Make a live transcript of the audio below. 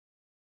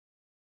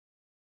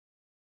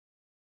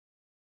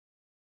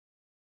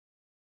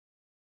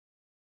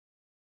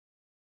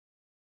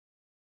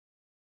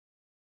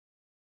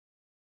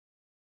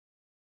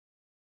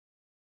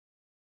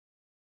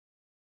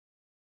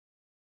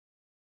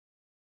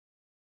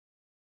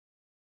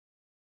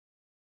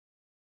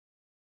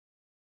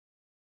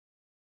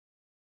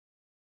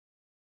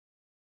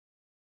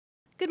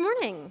Good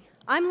morning.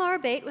 I'm Laura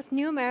Bate with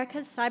New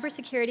America's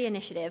Cybersecurity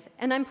Initiative,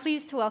 and I'm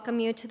pleased to welcome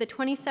you to the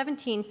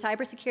 2017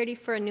 Cybersecurity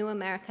for a New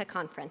America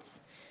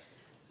Conference.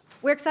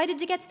 We're excited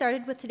to get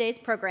started with today's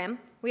program.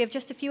 We have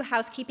just a few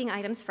housekeeping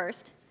items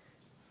first.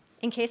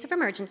 In case of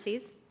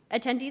emergencies,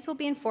 attendees will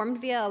be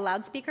informed via a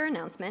loudspeaker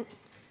announcement.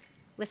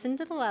 Listen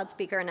to the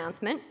loudspeaker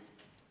announcement.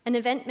 An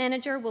event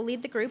manager will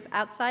lead the group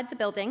outside the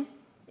building.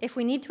 If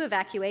we need to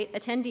evacuate,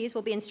 attendees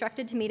will be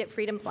instructed to meet at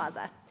Freedom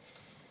Plaza.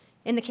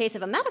 In the case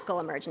of a medical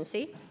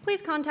emergency,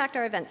 please contact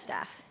our event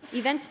staff.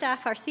 Event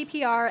staff are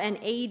CPR and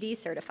AED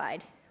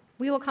certified.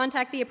 We will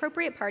contact the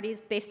appropriate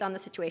parties based on the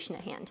situation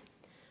at hand.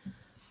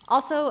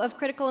 Also of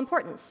critical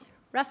importance,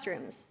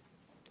 restrooms.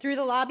 Through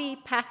the lobby,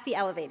 past the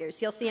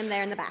elevators. You'll see them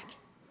there in the back.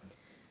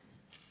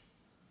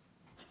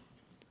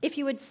 If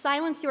you would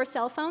silence your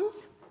cell phones,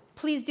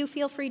 please do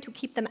feel free to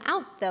keep them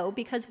out, though,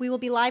 because we will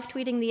be live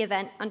tweeting the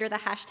event under the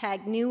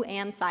hashtag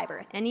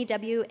NewAmCyber,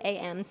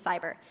 N-E-W-A-M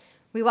Cyber.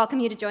 We welcome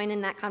you to join in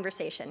that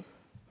conversation.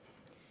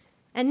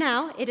 And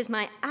now, it is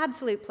my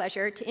absolute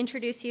pleasure to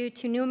introduce you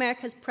to New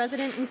America's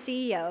President and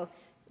CEO,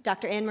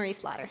 Dr. Anne-Marie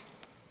Slaughter.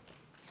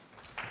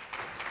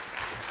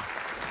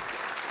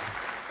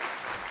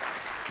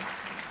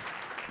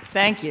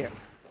 Thank you.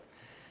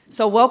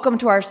 So welcome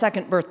to our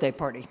second birthday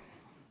party.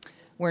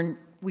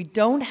 We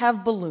don't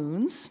have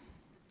balloons,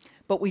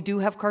 but we do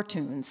have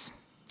cartoons,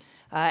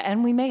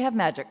 and we may have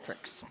magic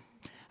tricks.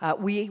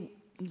 We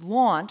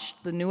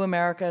launched the New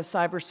America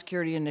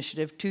Cybersecurity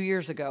Initiative 2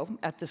 years ago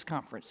at this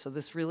conference, so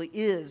this really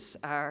is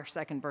our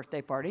second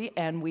birthday party,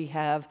 and we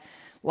have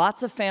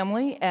lots of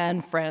family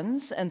and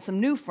friends and some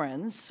new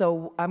friends,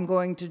 so I'm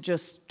going to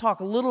just talk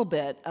a little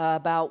bit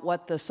about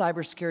what the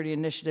Cybersecurity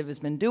Initiative has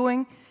been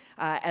doing,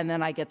 and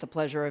then I get the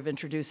pleasure of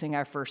introducing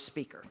our first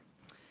speaker.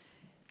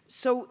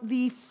 So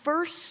the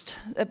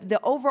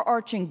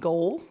overarching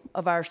goal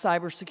of our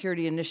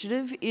cybersecurity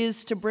initiative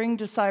is to bring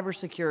to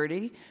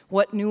cybersecurity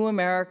what New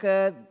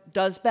America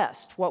does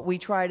best, what we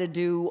try to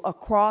do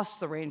across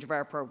the range of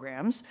our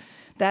programs.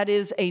 That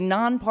is a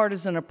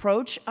nonpartisan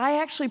approach.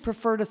 I actually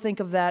prefer to think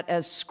of that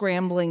as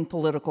scrambling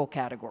political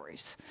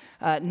categories.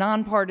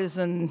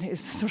 Nonpartisan is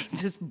sort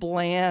of this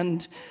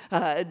bland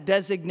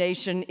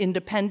designation.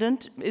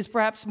 Independent is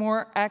perhaps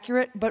more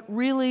accurate, but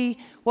really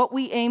what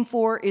we aim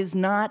for is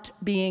not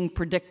being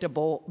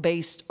predictable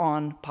based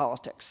on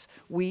politics.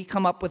 We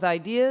come up with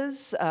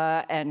ideas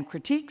and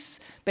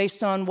critiques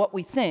based on what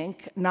we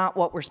think, not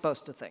what we're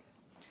supposed to think.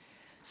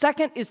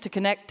 Second is to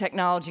connect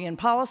technology and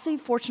policy.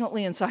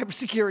 Fortunately, in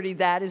cybersecurity,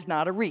 that is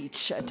not a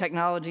reach.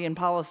 Technology and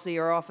policy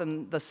are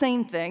often the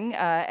same thing,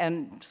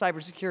 and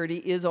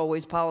cybersecurity is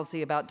always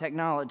policy about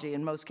technology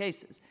in most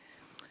cases.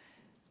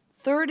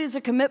 Third is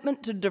a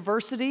commitment to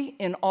diversity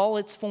in all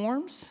its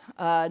forms,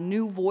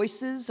 new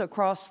voices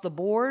across the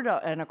board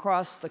and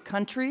across the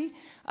country.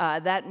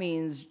 That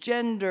means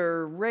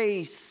gender,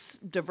 race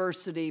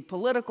diversity,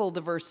 political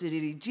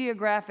diversity,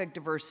 geographic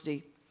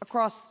diversity,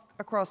 across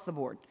the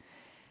board.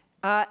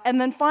 And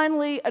then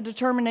finally, a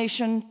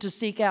determination to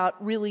seek out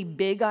really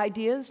big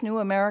ideas. New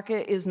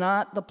America is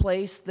not the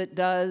place that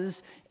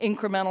does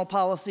incremental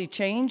policy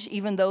change,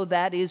 even though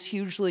that is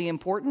hugely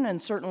important, and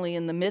certainly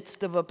in the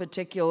midst of a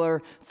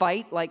particular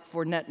fight, like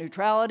for net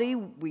neutrality,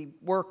 we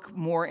work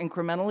more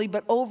incrementally,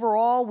 but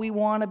overall, we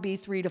want to be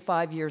 3 to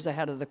 5 years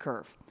ahead of the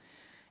curve.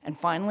 And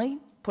finally,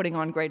 putting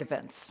on great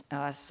events.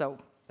 So,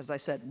 as I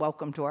said,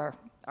 welcome to our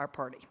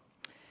party.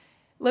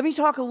 Let me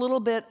talk a little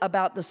bit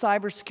about the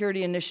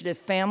Cybersecurity Initiative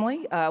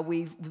family.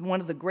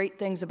 One of the great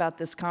things about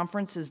this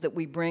conference is that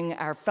we bring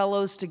our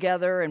fellows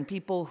together and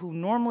people who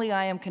normally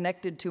I am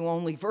connected to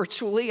only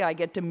virtually. I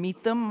get to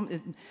meet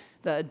them.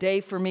 The day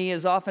for me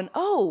is often,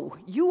 oh,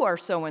 you are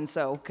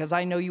so-and-so, because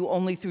I know you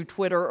only through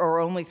Twitter or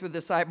only through the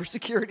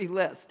cybersecurity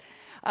list.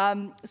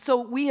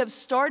 So we have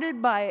started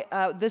by,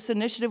 this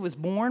initiative was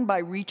born by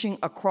reaching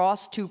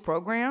across 2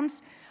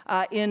 programs.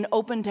 In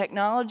open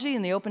technology,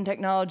 in the Open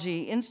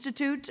Technology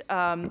Institute,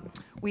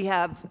 we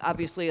have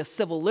obviously a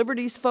civil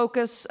liberties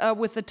focus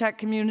with the tech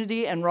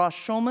community, and Ross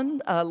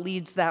Schulman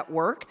leads that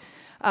work.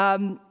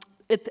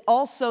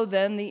 Also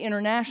then the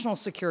International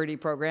Security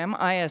Program,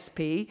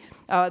 ISP,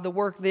 the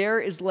work there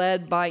is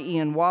led by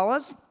Ian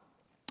Wallace.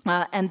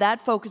 And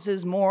that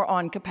focuses more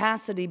on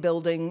capacity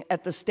building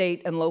at the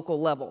state and local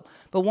level.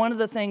 But one of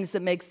the things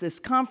that makes this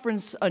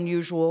conference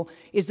unusual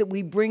is that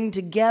we bring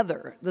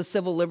together the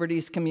civil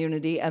liberties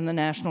community and the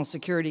national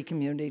security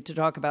community to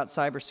talk about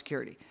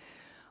cybersecurity.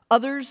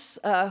 Others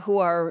who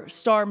are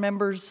star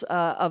members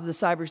of the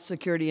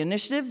Cybersecurity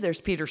Initiative,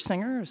 there's Peter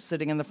Singer, who's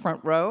sitting in the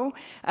front row,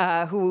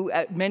 who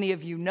many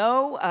of you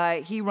know.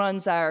 He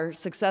runs our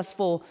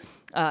successful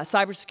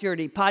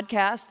cybersecurity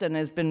podcast and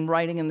has been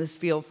writing in this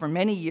field for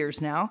many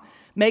years now.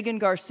 Megan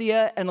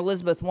Garcia and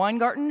Elizabeth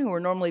Weingarten, who are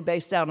normally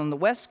based out on the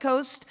West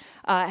Coast,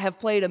 have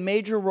played a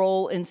major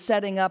role in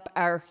setting up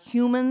our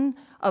Humans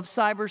of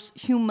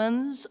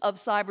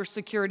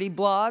Cybersecurity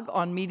blog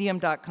on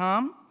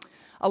medium.com.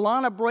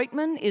 Alana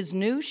Breutman is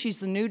new. She's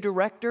the new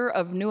director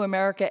of New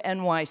America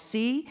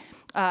NYC,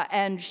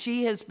 and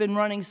she has been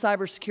running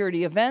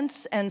cybersecurity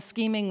events and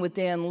scheming with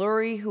Dan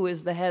Lurie, who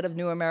is the head of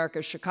New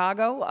America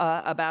Chicago,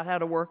 about how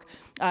to work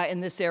in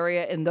this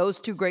area in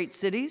those two great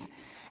cities.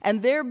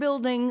 And they're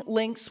building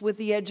links with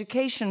the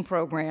education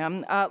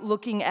program,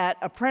 looking at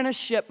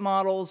apprenticeship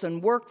models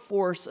and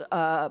workforce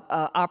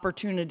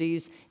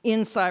opportunities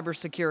in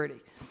cybersecurity.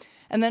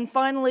 And then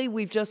finally,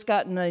 we've just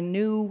gotten a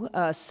new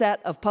set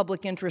of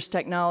public interest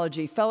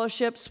technology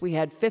fellowships. We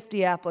had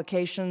 50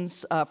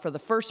 applications for the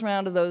first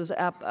round of those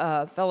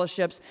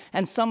fellowships,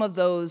 and some of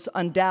those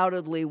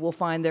undoubtedly will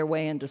find their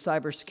way into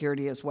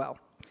cybersecurity as well.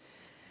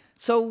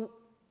 So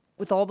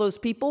with all those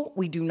people,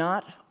 we do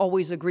not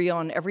always agree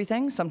on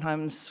everything.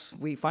 Sometimes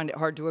we find it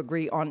hard to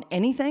agree on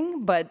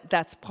anything, but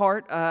that's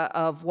part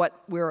of what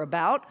we're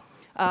about.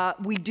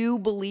 We do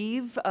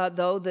believe,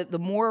 though, that the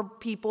more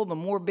people, the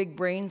more big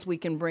brains we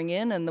can bring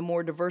in, and the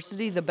more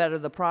diversity, the better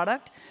the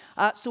product.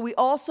 So we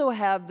also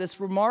have this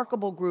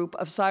remarkable group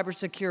of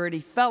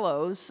cybersecurity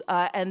fellows,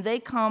 and they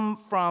come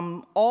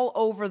from all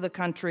over the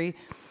country.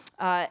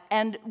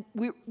 And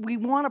we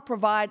want to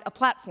provide a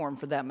platform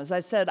for them. As I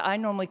said, I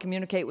normally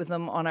communicate with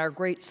them on our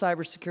great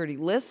cybersecurity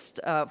list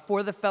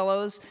for the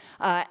fellows,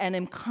 and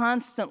am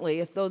constantly,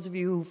 if those of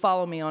you who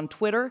follow me on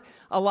Twitter,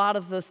 a lot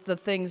of the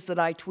things that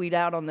I tweet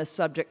out on this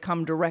subject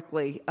come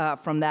directly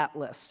from that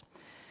list.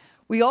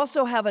 We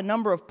also have a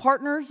number of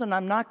partners, and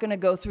I'm not going to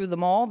go through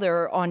them all.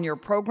 They're on your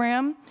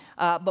program,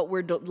 but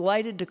we're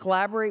delighted to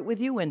collaborate with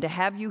you and to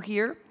have you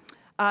here.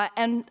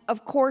 And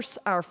of course,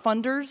 our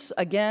funders,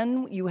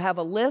 again, you have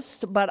a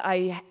list, but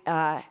I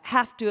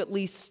have to at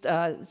least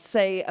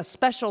say a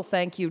special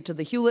thank you to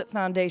the Hewlett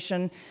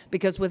Foundation,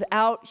 because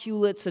without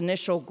Hewlett's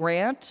initial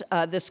grant,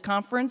 this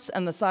conference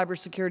and the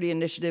Cybersecurity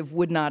Initiative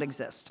would not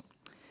exist.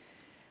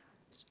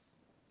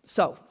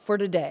 So for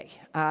today,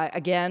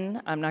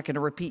 again, I'm not going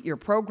to repeat your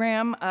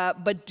program,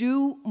 but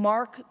do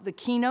mark the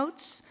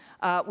keynotes.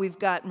 We've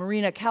got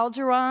Marina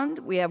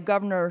Calderon, we have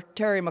Governor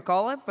Terry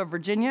McAuliffe of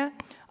Virginia,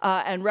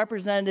 and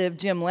Representative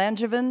Jim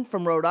Langevin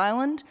from Rhode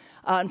Island.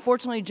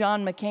 Unfortunately,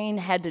 John McCain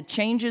had to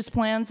change his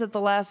plans at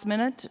the last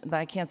minute.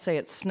 I can't say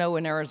it's snow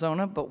in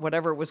Arizona, but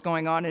whatever was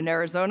going on in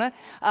Arizona.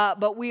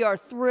 But we are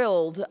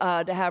thrilled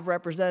to have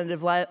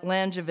Representative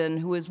Langevin,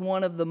 who is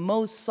one of the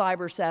most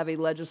cyber-savvy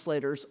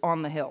legislators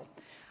on the Hill.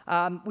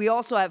 We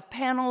also have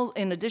panels.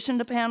 In addition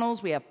to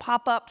panels, we have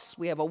pop-ups,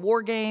 we have a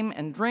war game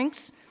and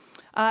drinks.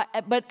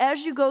 But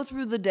as you go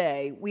through the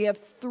day, we have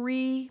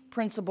three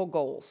principal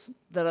goals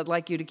that I'd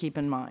like you to keep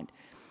in mind.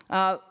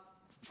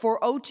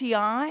 For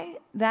OTI,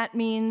 that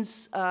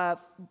means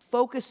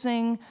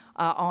focusing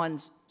on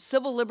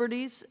civil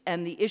liberties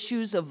and the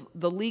issues of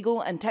the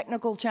legal and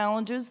technical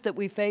challenges that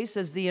we face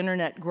as the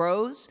internet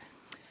grows.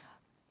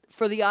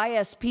 For the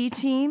ISP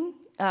team,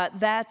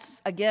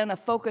 that's, again, a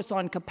focus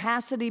on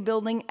capacity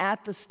building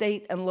at the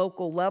state and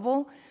local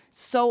level.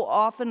 So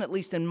often, at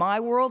least in my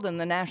world, in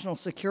the national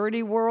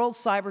security world,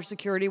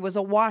 cybersecurity was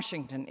a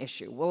Washington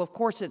issue. Well, of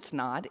course it's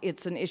not.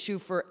 It's an issue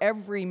for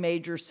every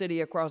major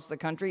city across the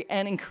country,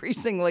 and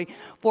increasingly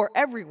for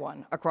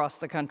everyone across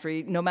the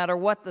country, no matter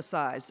what the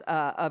size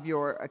of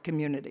your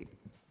community.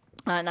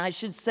 And I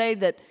should say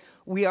that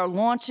we are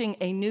launching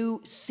a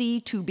new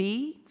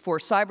C2B for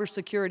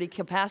cybersecurity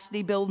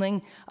capacity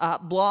building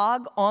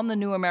blog on the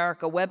New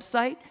America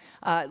website,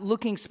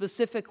 looking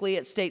specifically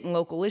at state and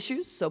local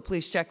issues, so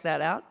please check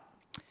that out.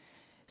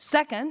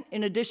 Second,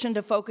 in addition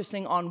to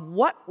focusing on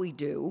what we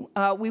do,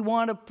 we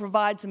want to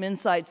provide some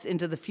insights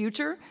into the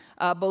future,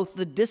 both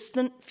the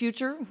distant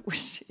future,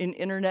 which in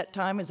internet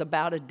time is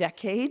about a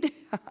decade.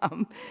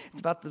 It's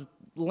about the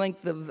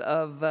length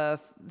of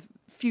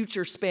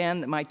future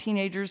span that my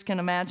teenagers can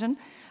imagine.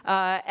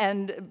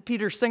 And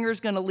Peter Singer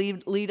is going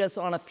to lead us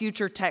on a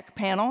future tech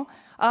panel,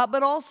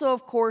 but also,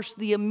 of course,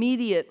 the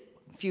immediate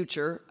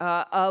future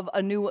of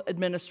a new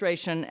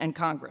administration and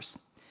Congress.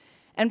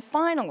 And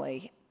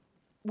finally,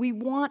 we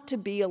want to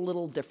be a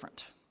little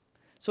different.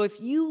 So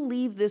if you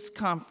leave this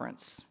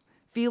conference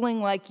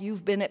feeling like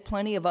you've been at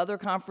plenty of other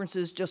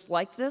conferences just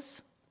like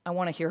this, I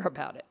want to hear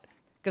about it,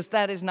 because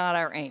that is not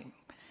our aim.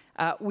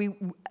 We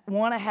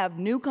want to have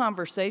new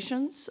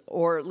conversations,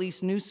 or at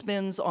least new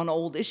spins on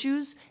old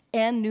issues,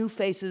 and new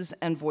faces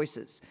and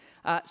voices.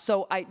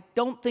 So I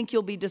don't think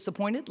you'll be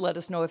disappointed. Let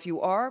us know if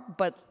you are,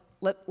 but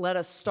let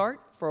us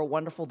start for a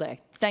wonderful day.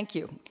 Thank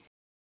you.